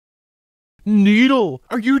Needle,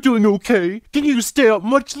 are you doing okay? Can you stay up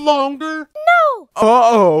much longer? No!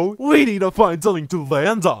 Uh-oh, we need to find something to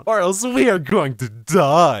land on, or else we are going to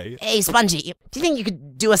die. Hey, Spongy, do you think you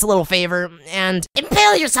could do us a little favor and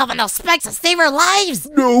impale yourself on those spikes to save our lives?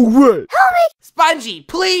 No way! Help me! Spongy,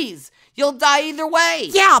 please! You'll die either way!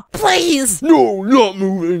 Yeah, please! No, not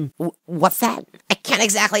moving. What's that? I can't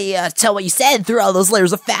exactly tell what you said through all those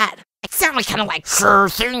layers of fat. It sounded kind of like sure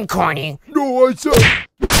thing, corny. No, I said...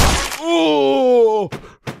 Oh!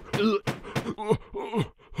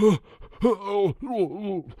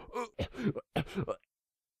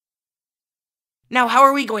 Now how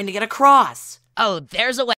are we going to get across? Oh,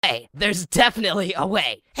 there's a way. There's definitely a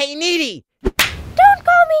way. Hey, Needy! Don't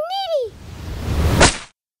call me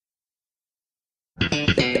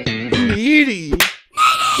needy! Needy!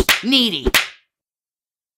 Needy!